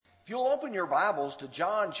you'll open your Bibles to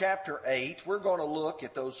John chapter 8, we're going to look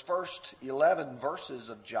at those first 11 verses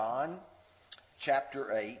of John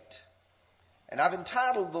chapter 8. And I've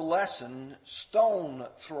entitled the lesson, Stone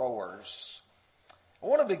Throwers. I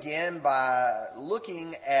want to begin by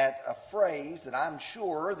looking at a phrase that I'm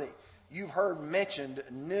sure that you've heard mentioned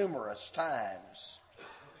numerous times.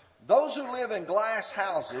 Those who live in glass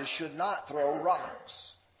houses should not throw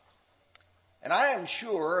rocks. And I am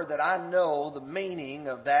sure that I know the meaning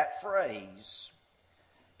of that phrase.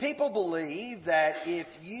 People believe that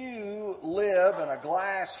if you live in a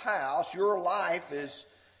glass house, your life is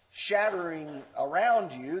shattering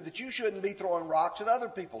around you, that you shouldn't be throwing rocks at other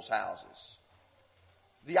people's houses.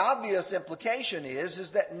 The obvious implication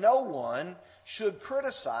is that no one should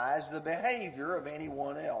criticize the behavior of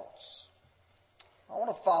anyone else. I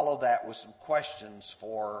want to follow that with some questions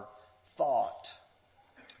for thought.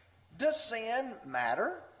 Does sin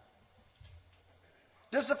matter?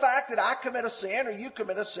 Does the fact that I commit a sin or you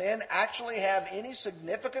commit a sin actually have any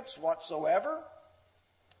significance whatsoever?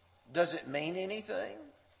 Does it mean anything?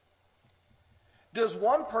 Does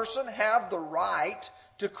one person have the right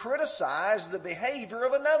to criticize the behavior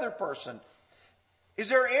of another person? Is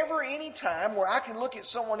there ever any time where I can look at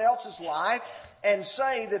someone else's life and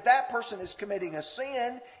say that that person is committing a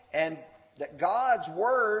sin and that God's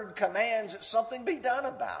word commands that something be done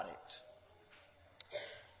about it?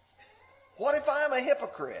 What if I'm a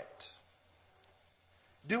hypocrite?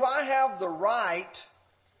 Do I have the right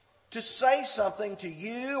to say something to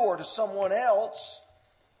you or to someone else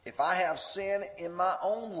if I have sin in my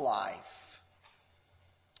own life?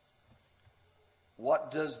 What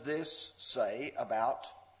does this say about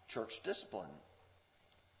church discipline?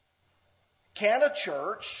 Can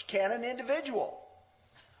an individual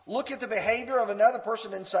look at the behavior of another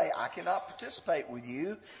person and say, I cannot participate with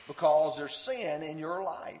you because there's sin in your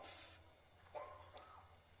life?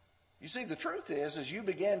 You see, the truth is, as you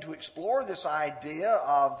begin to explore this idea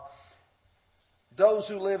of those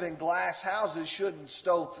who live in glass houses shouldn't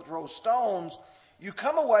throw stones, you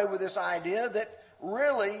come away with this idea that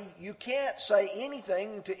really you can't say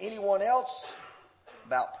anything to anyone else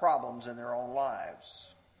about problems in their own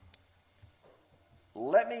lives.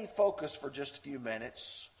 Let me focus for just a few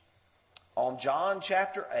minutes on John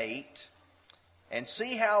chapter 8 and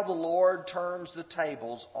see how the Lord turns the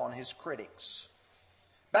tables on his critics.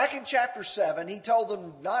 Back in chapter 7, he told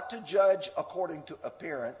them not to judge according to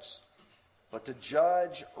appearance, but to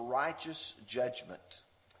judge righteous judgment.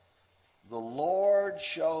 The Lord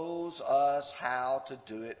shows us how to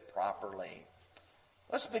do it properly.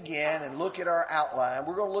 Let's begin and look at our outline.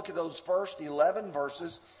 We're going to look at those first 11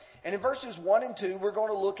 verses. And in verses 1 and 2, we're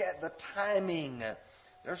going to look at the timing.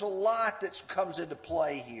 There's a lot that comes into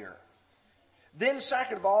play here. Then,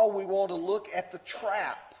 second of all, we want to look at the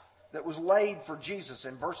trap that was laid for Jesus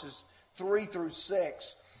in verses 3 through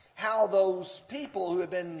 6. How those people who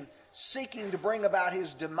have been seeking to bring about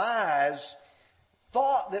his demise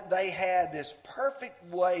thought that they had this perfect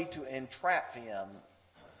way to entrap him.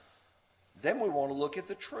 Then we want to look at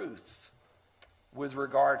the truth with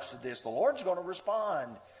regards to this. The Lord's going to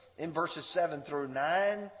respond in verses 7 through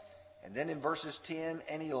 9. And then in verses 10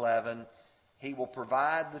 and 11, he will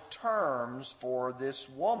provide the terms for this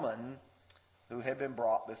woman who had been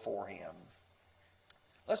brought before him.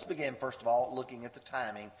 Let's begin, first of all, looking at the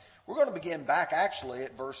timing. We're going to begin back actually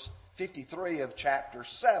at verse 53 of chapter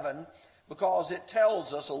 7 because it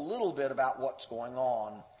tells us a little bit about what's going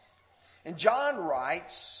on. And John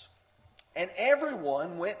writes, and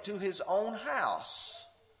everyone went to his own house,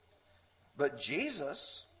 but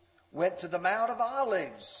Jesus went to the Mount of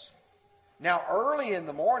Olives. Now early in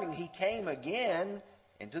the morning he came again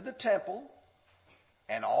into the temple,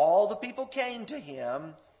 and all the people came to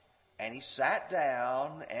him, and he sat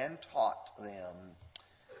down and taught them.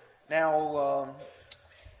 Now,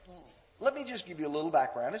 let me just give you a little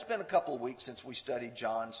background. It's been a couple of weeks since we studied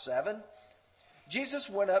John 7. Jesus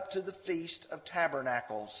went up to the Feast of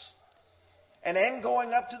Tabernacles. And in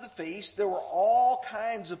going up to the feast, there were all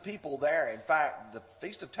kinds of people there. In fact, the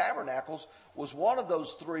Feast of Tabernacles was one of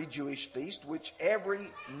those 3 Jewish feasts which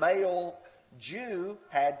every male Jew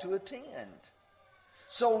had to attend.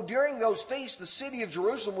 So during those feasts, the city of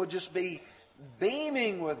Jerusalem would just be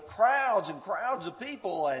beaming with crowds and crowds of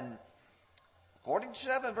people. And according to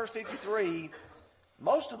 7 verse 53,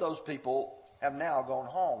 most of those people have now gone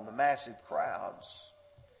home, the massive crowds.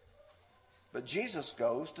 But Jesus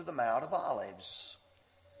goes to the Mount of Olives.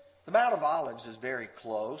 The Mount of Olives is very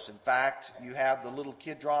close. In fact, you have the little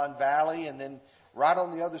Kidron Valley, and then right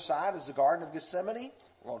on the other side is the Garden of Gethsemane.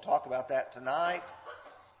 We're going to talk about that tonight.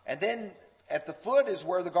 And then at the foot is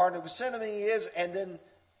where the Garden of Gethsemane is, and then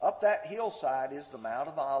Up that hillside is the Mount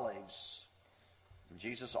of Olives. And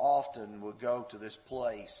Jesus often would go to this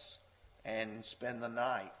place and spend the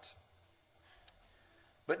night.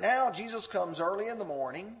 But now Jesus comes early in the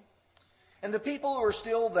morning, and the people who are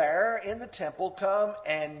still there in the temple come,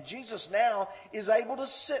 and Jesus now is able to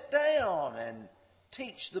sit down and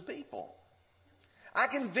teach the people. I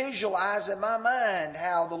can visualize in my mind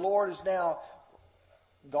how the Lord has now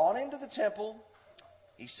gone into the temple.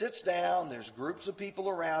 He sits down. There's groups of people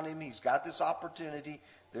around him. He's got this opportunity.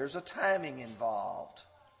 There's a timing involved.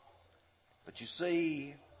 But you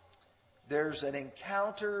see, there's an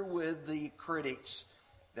encounter with the critics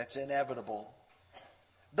that's inevitable.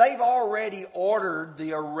 They've already ordered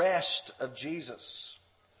the arrest of Jesus.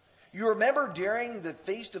 You remember during the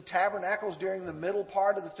Feast of Tabernacles, during the middle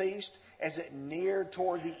part of the feast, as it neared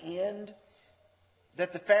toward the end,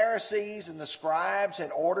 that the Pharisees and the scribes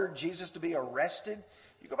had ordered Jesus to be arrested?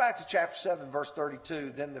 You go back to chapter 7, verse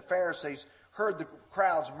 32. Then the Pharisees heard the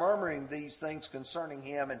crowds murmuring these things concerning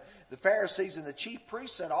him, and the Pharisees and the chief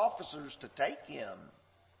priests sent officers to take him.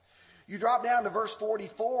 You drop down to verse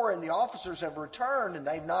 44, and the officers have returned, and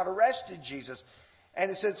they've not arrested Jesus.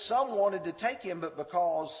 And it said some wanted to take him,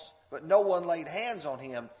 but no one laid hands on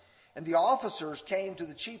him. And the officers came to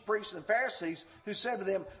the chief priests and Pharisees, who said to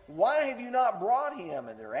them, "Why have you not brought him?"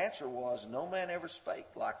 And their answer was, "No man ever spake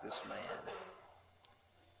like this man."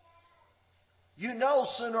 You know,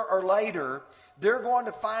 sooner or later, they're going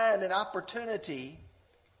to find an opportunity.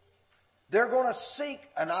 They're going to seek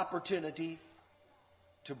an opportunity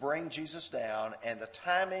to bring Jesus down. And the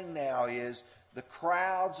timing now is the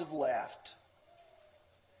crowds have left.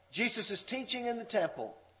 Jesus is teaching in the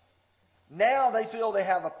temple. Now they feel they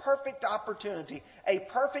have a perfect opportunity, a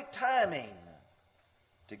perfect timing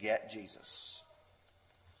to get Jesus.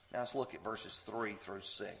 Now let's look at verses 3 through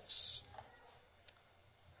 6.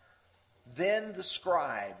 Then the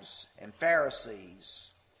scribes and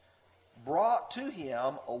Pharisees brought to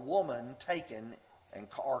him a woman taken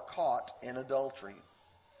or caught in adultery.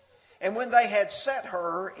 And when they had set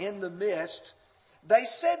her in the midst, they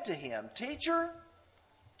said to him, "Teacher,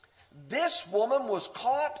 this woman was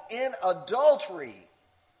caught in adultery,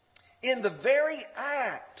 in the very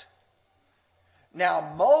act.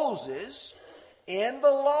 Now Moses in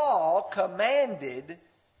the law commanded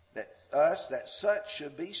that such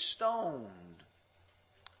should be stoned.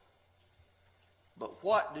 But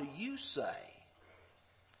what do you say?"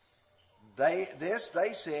 They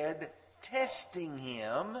said, testing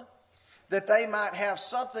him, that they might have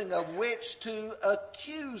something of which to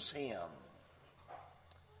accuse him.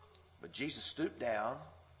 But Jesus stooped down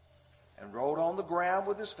and wrote on the ground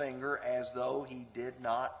with his finger as though he did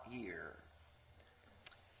not hear.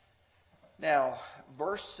 Now,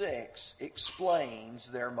 verse 6 explains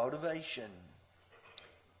their motivation.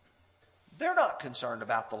 They're not concerned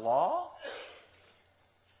about the law.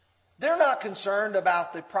 They're not concerned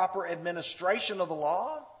about the proper administration of the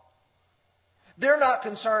law. They're not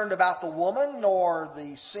concerned about the woman nor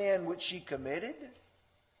the sin which she committed.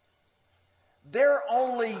 They're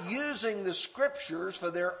only using the scriptures for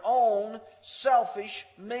their own selfish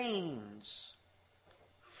means.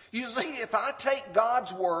 You see, if I take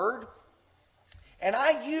God's word and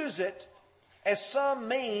I use it as some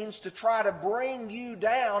means to try to bring you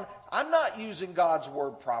down, I'm not using God's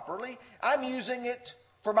word properly. I'm using it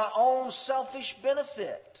for my own selfish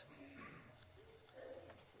benefit.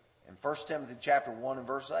 In 1 Timothy chapter 1 and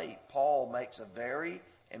verse 8, Paul makes a very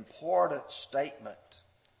important statement.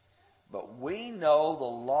 But we know the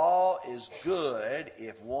law is good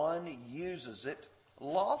if one uses it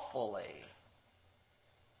lawfully.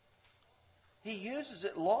 He uses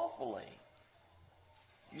it lawfully.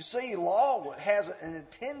 You see, law has an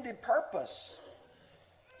intended purpose.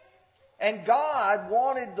 And God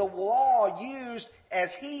wanted the law used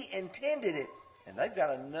as He intended it. And they've got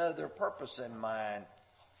another purpose in mind.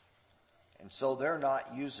 And so they're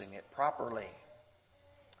not using it properly.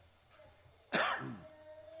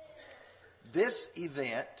 This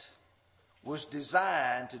event was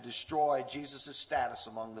designed to destroy Jesus' status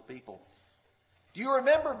among the people. Do you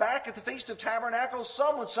remember back at the Feast of Tabernacles,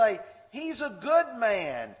 some would say, "He's a good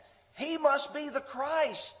man. He must be the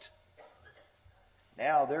Christ."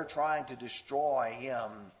 Now they're trying to destroy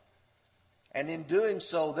him. And in doing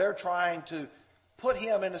so, they're trying to put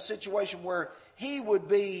him in a situation where he would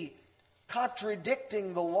be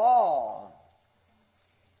contradicting the law.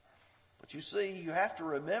 But you see, you have to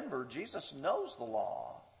remember, Jesus knows the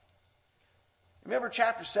law. Remember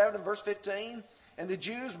chapter 7 and verse 15? And the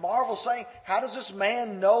Jews marvel, saying, "How does this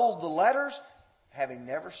man know the letters, having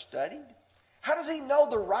never studied? How does he know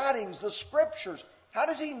the writings, the scriptures? How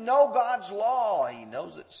does he know God's law?" He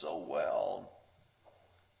knows it so well.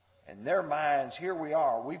 In their minds, here we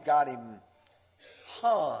are. We've got him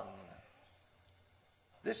hung.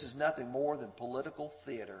 This is nothing more than political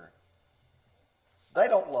theater. They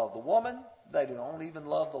don't love the woman. They don't even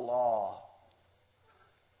love the law.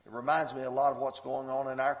 It reminds me a lot of what's going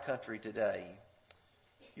on in our country today.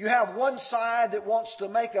 You have one side that wants to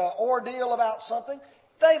make an ordeal about something.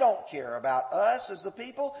 They don't care about us as the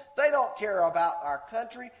people. They don't care about our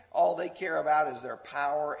country. All they care about is their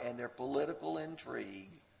power and their political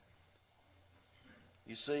intrigue.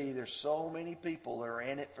 You see, there's so many people that are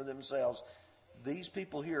in it for themselves. These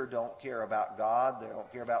people here don't care about God. They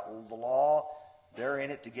don't care about the law. They're in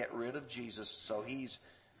it to get rid of Jesus, so he's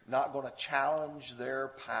not going to challenge their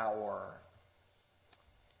power.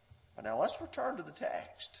 But now let's return to the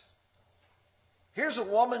text. Here's a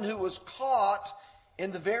woman who was caught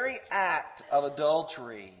in the very act of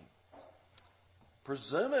adultery.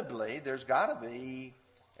 Presumably, there's got to be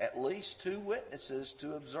at least 2 witnesses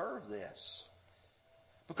to observe this.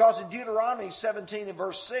 Because in Deuteronomy 17 and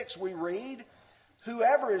verse 6 we read,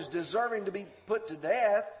 whoever is deserving to be put to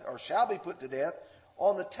death, or shall be put to death,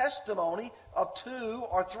 on the testimony of 2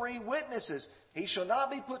 or 3 witnesses. He shall not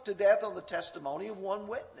be put to death on the testimony of 1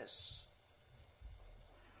 witness.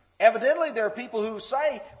 Evidently, there are people who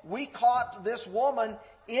say, we caught this woman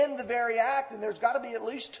in the very act, and there's got to be at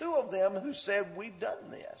least 2 of them who said, we've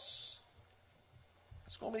done this.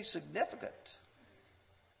 It's going to be significant.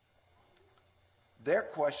 Their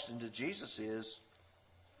question to Jesus is,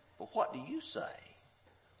 but what do you say?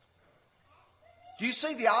 Do you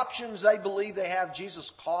see the options they believe they have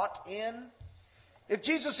Jesus caught in? If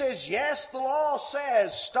Jesus says, yes, the law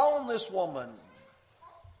says, stone this woman,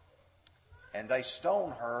 and they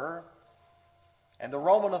stone her, and the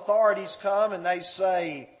Roman authorities come and they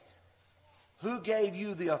say, who gave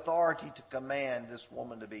you the authority to command this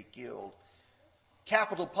woman to be killed?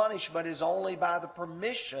 Capital punishment is only by the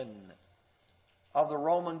permission of the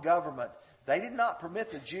Roman government. They did not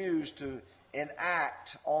permit the Jews to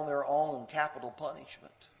enact on their own capital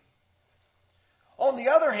punishment. On the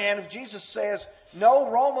other hand, if Jesus says,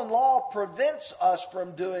 no, Roman law prevents us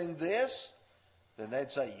from doing this, then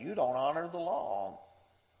they'd say, you don't honor the law.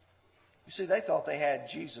 You see, they thought they had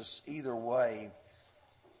Jesus either way.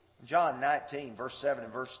 John 19, verse 7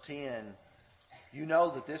 and verse 10, you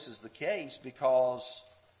know that this is the case because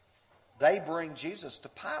they bring Jesus to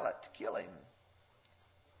Pilate to kill him.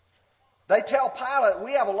 They tell Pilate,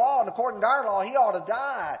 we have a law, and according to our law, he ought to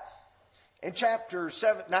die. In chapter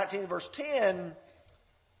 19, verse 10,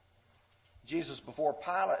 Jesus before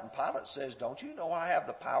Pilate, and Pilate says, don't you know I have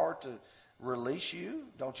the power to release you?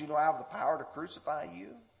 Don't you know I have the power to crucify you?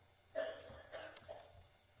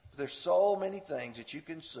 There's so many things that you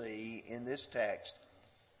can see in this text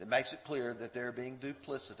that makes it clear that they're being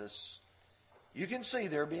duplicitous. You can see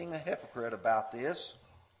they're being a hypocrite about this.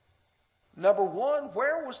 Number one,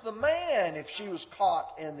 where was the man if she was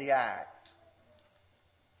caught in the act?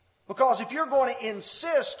 Because if you're going to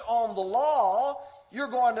insist on the law, you're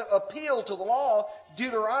going to appeal to the law.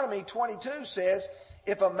 Deuteronomy 22 says,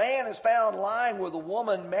 if a man is found lying with a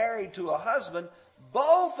woman married to a husband,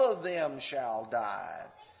 both of them shall die.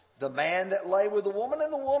 The man that lay with the woman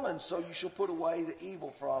and the woman, so you shall put away the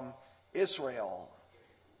evil from Israel.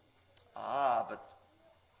 But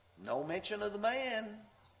no mention of the man.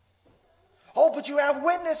 Oh, but you have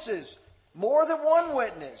witnesses. More than one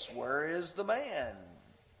witness. Where is the man?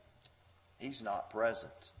 He's not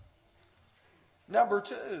present. Number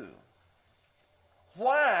 2.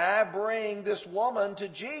 Why bring this woman to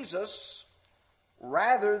Jesus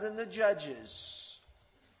rather than the judges?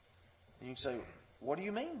 And you say, what do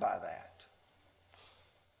you mean by that?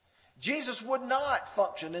 Jesus would not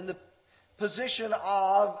function in the position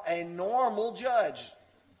of a normal judge.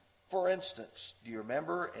 For instance, do you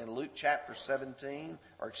remember in Luke chapter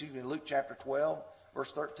 12,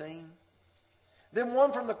 verse 13? Then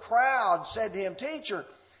one from the crowd said to him, Teacher,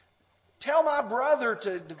 tell my brother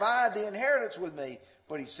to divide the inheritance with me.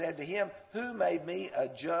 But he said to him, who made me a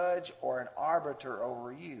judge or an arbiter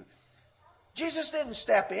over you? Jesus didn't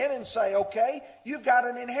step in and say, okay, you've got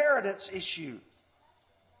an inheritance issue.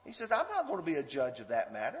 He says, I'm not going to be a judge of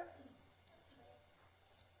that matter.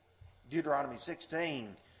 Deuteronomy 16,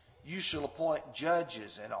 you shall appoint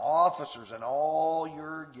judges and officers in all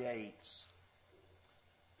your gates.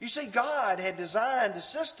 You see, God had designed a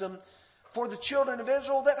system for the children of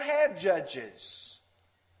Israel that had judges.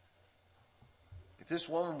 If this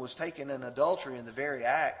woman was taken in adultery in the very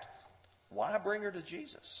act, why bring her to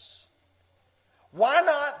Jesus? Why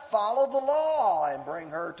not follow the law and bring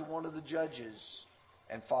her to one of the judges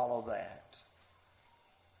and follow that?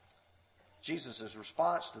 Jesus'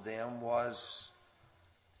 response to them was,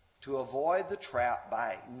 to avoid the trap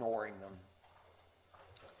by ignoring them.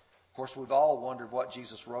 Of course, we've all wondered what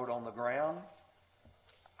Jesus wrote on the ground.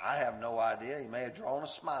 I have no idea. He may have drawn a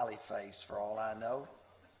smiley face for all I know.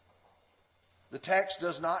 The text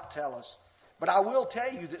does not tell us. But I will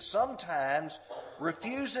tell you that sometimes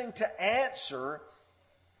refusing to answer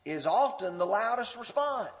is often the loudest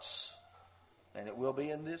response. And it will be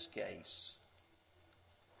in this case.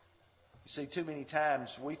 You see, too many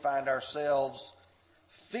times we find ourselves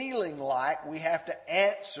feeling like we have to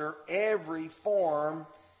answer every form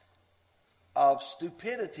of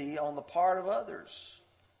stupidity on the part of others.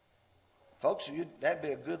 Folks, that'd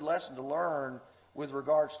be a good lesson to learn with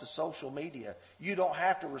regards to social media. You don't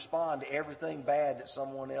have to respond to everything bad that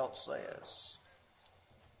someone else says.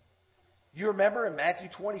 You remember in Matthew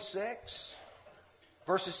 26,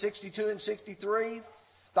 verses 62 and 63,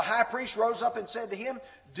 the high priest rose up and said to him,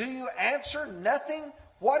 "Do you answer nothing?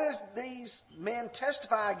 What is these men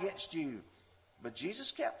testify against you?" But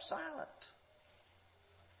Jesus kept silent.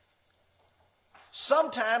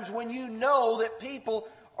 Sometimes when you know that people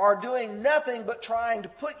are doing nothing but trying to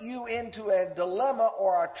put you into a dilemma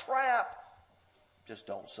or a trap, just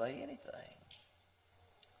don't say anything.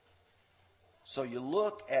 So you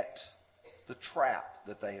look at the trap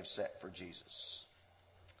that they have set for Jesus.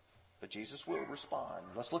 But Jesus will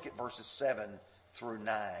respond. Let's look at verses 7 through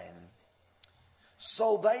 9.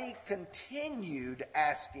 So they continued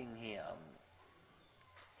asking him.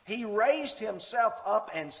 He raised himself up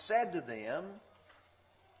and said to them,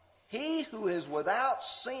 "He who is without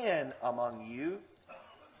sin among you,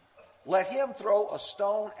 let him throw a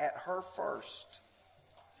stone at her first."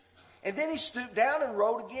 And then he stooped down and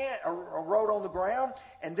wrote on the ground.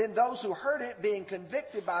 And then those who heard it, being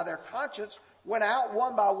convicted by their conscience, went out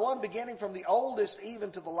one by one, beginning from the oldest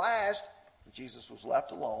even to the last. And Jesus was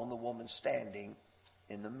left alone, the woman standing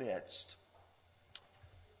in the midst.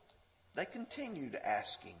 They continued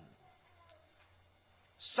asking.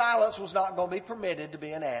 Silence was not going to be permitted to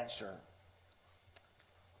be an answer.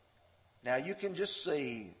 Now you can just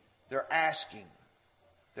see they're asking.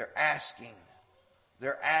 They're asking.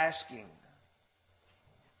 They're asking.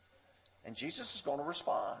 And Jesus is going to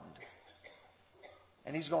respond.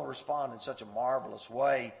 And he's going to respond in such a marvelous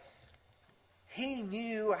way. He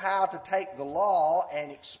knew how to take the law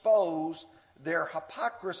and expose their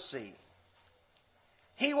hypocrisy.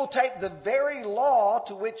 He will take the very law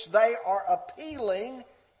to which they are appealing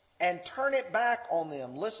and turn it back on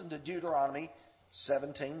them. Listen to Deuteronomy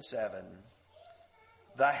 17:7.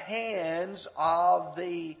 The hands of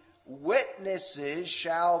the witnesses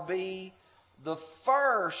shall be the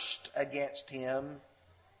first against him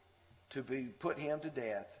to put him to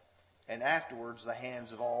death, and afterwards the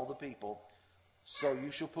hands of all the people. So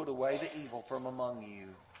you shall put away the evil from among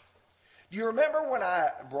you. Do you remember when I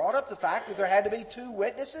brought up the fact that there had to be 2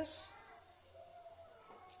 witnesses?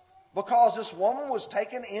 Because this woman was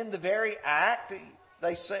taken in the very act,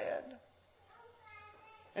 they said.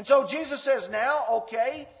 And so Jesus says now,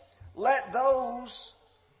 okay, let those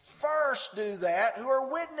first do that who are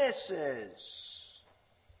witnesses.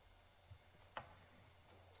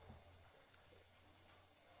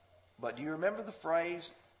 But do you remember the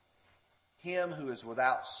phrase, him who is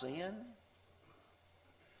without sin?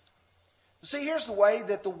 See, here's the way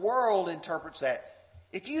that the world interprets that.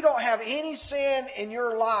 If you don't have any sin in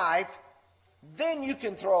your life, then you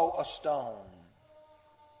can throw a stone.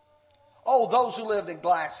 Oh, those who lived in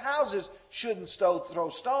glass houses shouldn't throw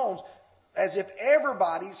stones, as if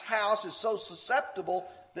everybody's house is so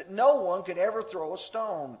susceptible that no one could ever throw a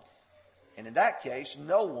stone. And in that case,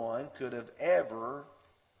 no one could have ever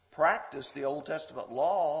practiced the Old Testament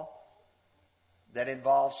law that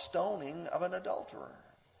involves stoning of an adulterer.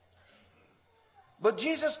 But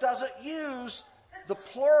Jesus doesn't use the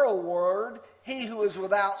plural word, he who is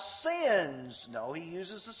without sins. No, he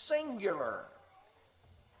uses the singular.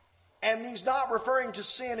 And he's not referring to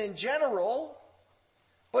sin in general,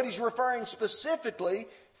 but he's referring specifically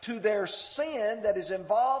to their sin that is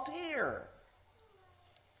involved here.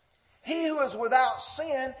 He who is without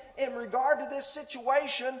sin in regard to this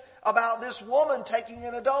situation about this woman taking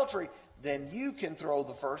an adultery, then you can throw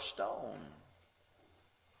the first stone.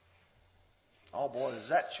 Oh boy, does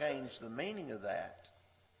that change the meaning of that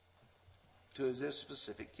to this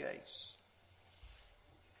specific case.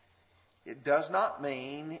 It does not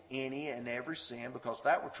mean any and every sin, because if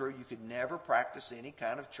that were true, you could never practice any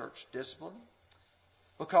kind of church discipline.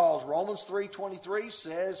 Because Romans 3:23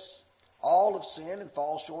 says, all have sinned and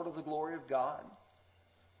fall short of the glory of God.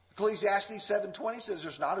 Ecclesiastes 7:20 says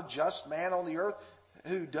there's not a just man on the earth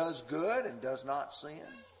who does good and does not sin.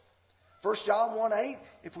 1 John 1:8,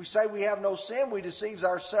 if we say we have no sin, we deceive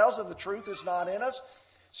ourselves and the truth is not in us.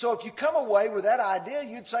 So if you come away with that idea,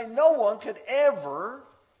 you'd say no one could ever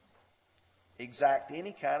exact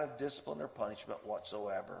any kind of discipline or punishment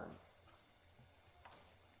whatsoever.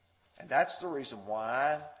 And that's the reason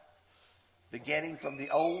why, beginning from the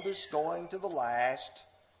oldest going to the last,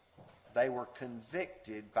 they were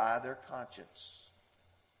convicted by their conscience.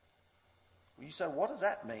 Well, you say, what does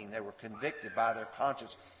that mean, they were convicted by their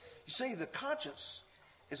conscience? You see, the conscience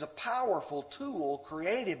is a powerful tool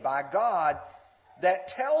created by God that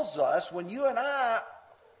tells us when you and I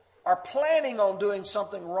are planning on doing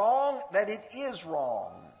something wrong, that it is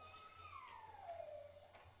wrong.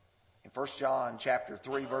 In 1 John chapter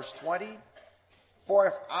 3, verse 20, for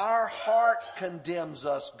if our heart condemns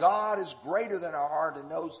us, God is greater than our heart and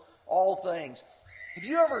knows all things. Have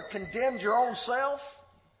you ever condemned your own self?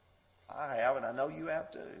 I have, and I know you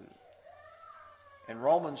have too. In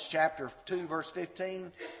Romans chapter 2, verse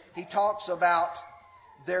 15, he talks about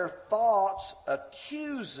their thoughts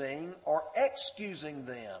accusing or excusing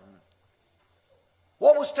them.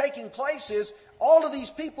 What was taking place is all of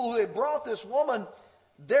these people who had brought this woman,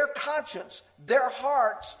 their conscience, their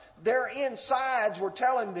hearts, their insides were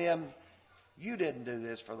telling them, you didn't do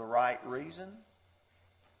this for the right reason.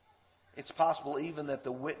 It's possible even that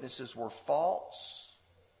the witnesses were false.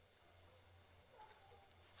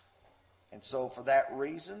 And so for that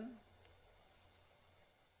reason,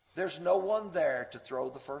 there's no one there to throw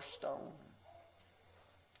the first stone.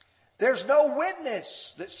 There's no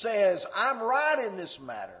witness that says, I'm right in this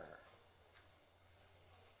matter.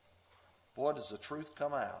 Boy, does the truth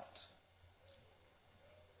come out.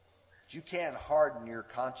 But you can't harden your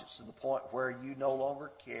conscience to the point where you no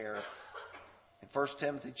longer care. In 1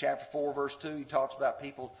 Timothy chapter 4, verse 2, he talks about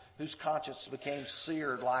people whose conscience became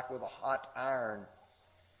seared like with a hot iron.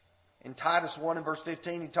 In Titus 1 and verse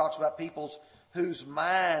 15, he talks about people's whose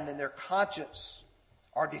mind and their conscience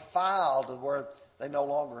are defiled where they no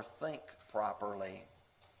longer think properly.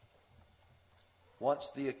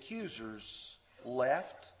 Once the accusers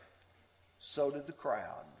left, so did the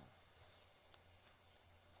crowd.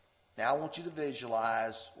 Now I want you to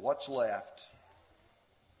visualize what's left.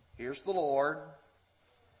 Here's the Lord.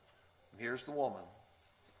 Here's the woman.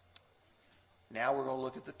 Now we're going to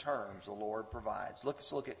look at the terms the Lord provides.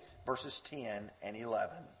 Let's look at verses 10 and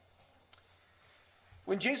 11.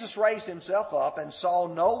 When Jesus raised himself up and saw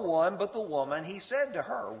no one but the woman, he said to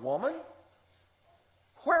her, Woman,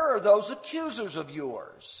 where are those accusers of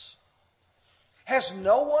yours? Has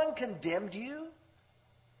no one condemned you?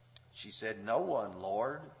 She said, No one,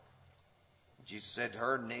 Lord. Jesus said to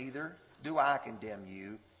her, Neither do I condemn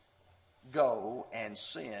you. Go and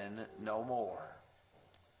sin no more.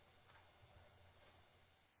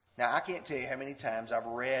 Now, I can't tell you how many times I've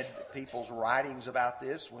read people's writings about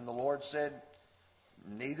this when the Lord said,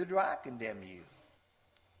 Neither do I condemn you.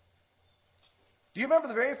 Do you remember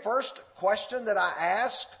the very first question that I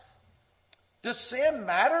asked? Does sin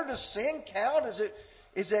matter? Does sin count?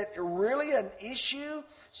 Is it really an issue?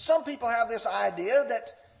 Some people have this idea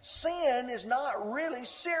that sin is not really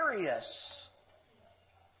serious.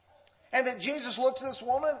 And that Jesus looked at this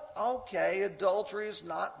woman, okay, adultery is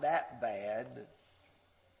not that bad.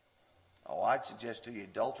 Oh, I'd suggest to you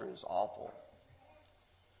adultery is awful.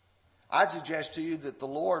 I'd suggest to you that the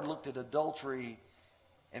Lord looked at adultery,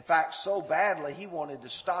 in fact, so badly he wanted to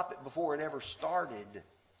stop it before it ever started.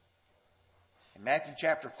 In Matthew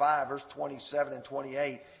chapter 5, verse 27 and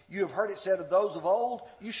 28, you have heard it said of those of old,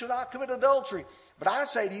 you shall not commit adultery. But I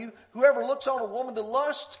say to you, whoever looks on a woman to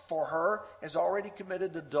lust for her has already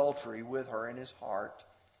committed adultery with her in his heart.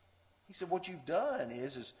 He said, what you've done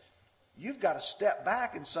is you've got to step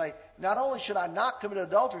back and say, not only should I not commit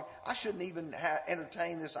adultery, I shouldn't even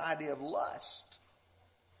entertain this idea of lust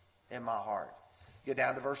in my heart. Get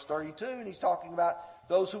down to verse 32, and he's talking about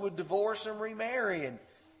those who would divorce and remarry, and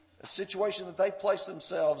a situation that they place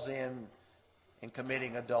themselves in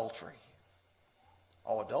committing adultery.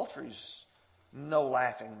 Oh, adultery's no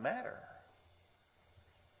laughing matter.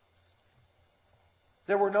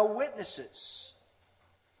 There were no witnesses.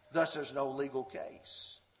 Thus, there's no legal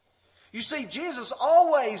case. You see, Jesus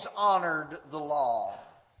always honored the law.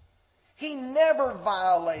 He never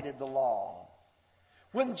violated the law.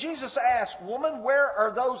 When Jesus asked, Woman, where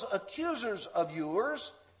are those accusers of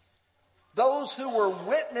yours? Those who were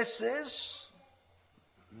witnesses?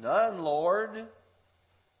 None, Lord.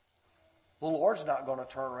 The Lord's not going to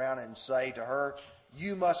turn around and say to her,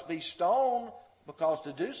 you must be stoned, because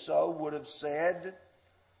to do so would have said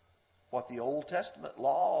what the Old Testament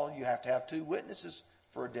law, you have to have 2 witnesses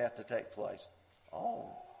for a death to take place.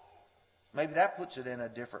 Oh, maybe that puts it in a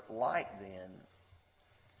different light then.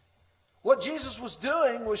 What Jesus was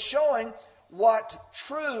doing was showing what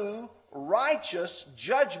true righteous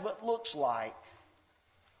judgment looks like.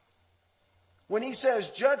 When he says,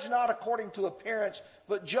 judge not according to appearance,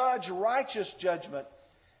 but judge righteous judgment,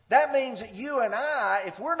 that means that you and I,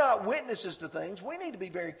 if we're not witnesses to things, we need to be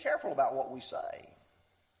very careful about what we say.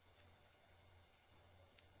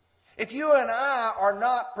 If you and I are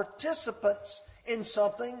not participants in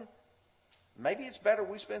something, maybe it's better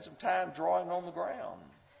we spend some time drawing on the ground.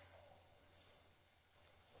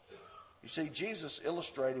 You see, Jesus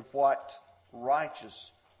illustrated what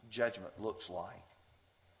righteous judgment looks like.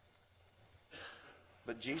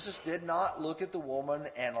 But Jesus did not look at the woman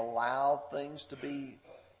and allow things to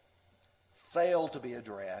fail to be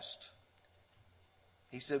addressed.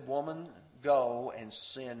 He said, woman, go and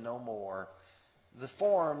sin no more. The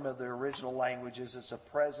form of the original language is it's a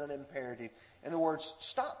present imperative. In other words,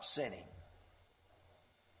 stop sinning.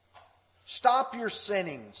 Stop your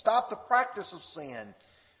sinning. Stop the practice of sin.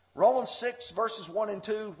 Romans 6 verses 1 and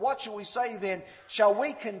 2, what shall we say then? Shall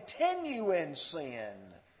we continue in sin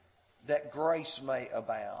that grace may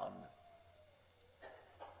abound?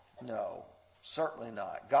 No, certainly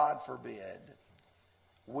not. God forbid.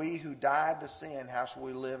 We who died to sin, how shall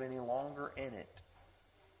we live any longer in it?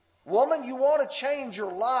 Woman, you want to change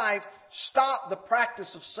your life, stop the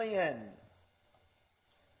practice of sin.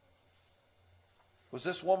 Was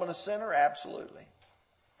this woman a sinner? Absolutely.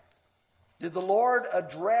 Did the Lord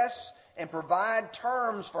address and provide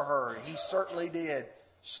terms for her? He certainly did.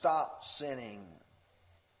 Stop sinning.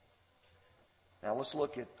 Now let's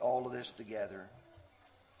look at all of this together.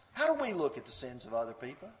 How do we look at the sins of other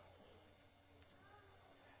people?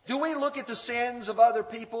 Do we look at the sins of other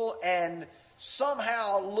people and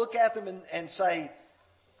somehow look at them and say,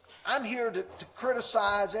 I'm here to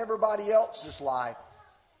criticize everybody else's life?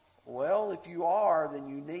 Well, if you are, then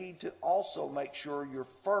you need to also make sure you're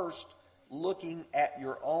first looking at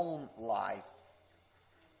your own life.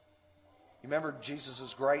 You remember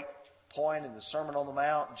Jesus' great point in the Sermon on the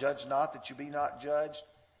Mount, judge not that you be not judged?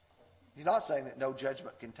 He's not saying that no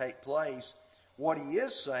judgment can take place. What he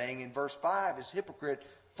is saying in verse 5 is, hypocrite,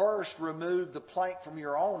 first remove the plank from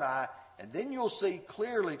your own eye, and then you'll see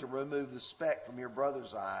clearly to remove the speck from your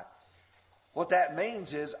brother's eye. What that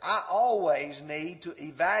means is I always need to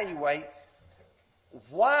evaluate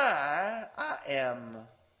why I am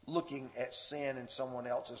looking at sin in someone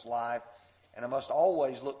else's life, and I must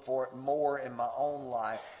always look for it more in my own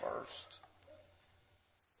life first.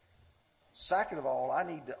 Second of all, I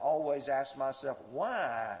need to always ask myself,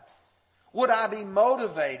 why would I be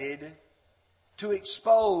motivated to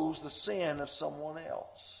expose the sin of someone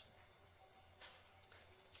else?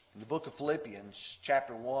 In the book of Philippians,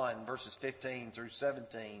 chapter 1, verses 15 through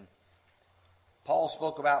 17, Paul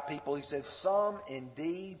spoke about people. He said, some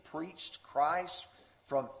indeed preached Christ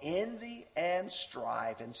from envy and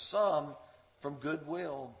strife, and some from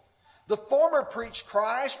goodwill. The former preached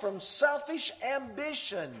Christ from selfish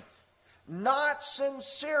ambition, not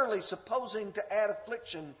sincerely supposing to add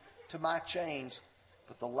affliction to my chains,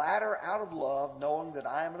 but the latter out of love, knowing that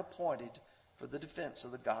I am appointed for the defense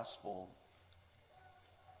of the gospel.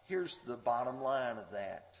 Here's the bottom line of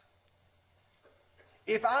that.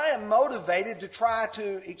 If I am motivated to try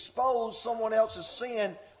to expose someone else's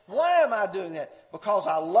sin, why am I doing that? Because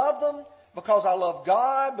I love them? Because I love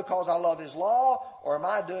God? Because I love His law? Or am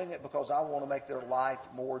I doing it because I want to make their life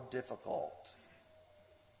more difficult?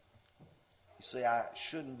 You see, I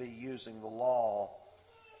shouldn't be using the law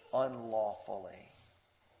unlawfully.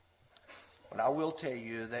 But I will tell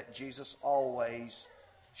you that Jesus always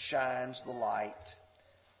shines the light.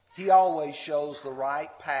 He always shows the right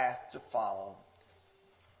path to follow.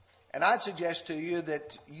 And I'd suggest to you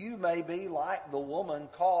that you may be like the woman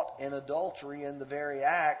caught in adultery in the very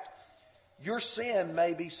act. Your sin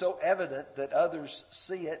may be so evident that others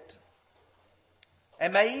see it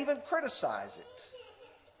and may even criticize it.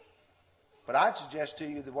 But I'd suggest to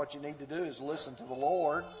you that what you need to do is listen to the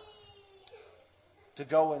Lord to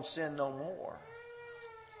go and sin no more.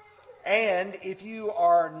 And if you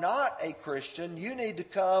are not a Christian, you need to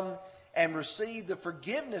come and receive the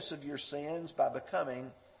forgiveness of your sins by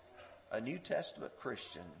becoming a New Testament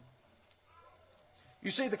Christian. You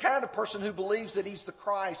see, the kind of person who believes that he's the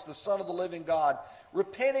Christ, the Son of the living God,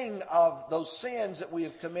 repenting of those sins that we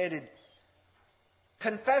have committed,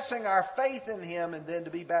 confessing our faith in Him, and then to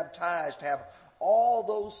be baptized, to have all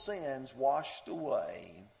those sins washed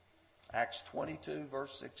away. Acts 22,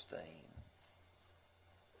 verse 16.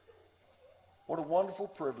 What a wonderful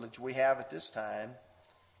privilege we have at this time.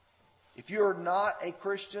 If you're not a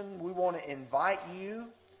Christian, we want to invite you,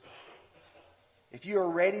 if you are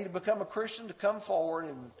ready to become a Christian, to come forward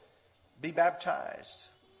and be baptized.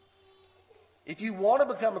 If you want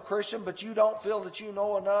to become a Christian but you don't feel that you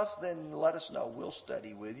know enough, then let us know. We'll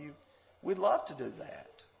study with you. We'd love to do that.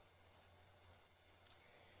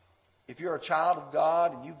 If you're a child of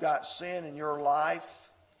God and you've got sin in your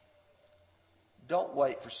life, don't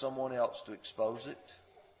wait for someone else to expose it.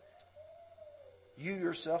 You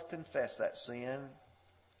yourself confess that sin,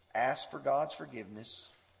 ask for God's forgiveness,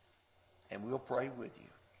 and we'll pray with you.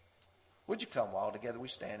 Would you come while together we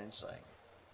stand and sing?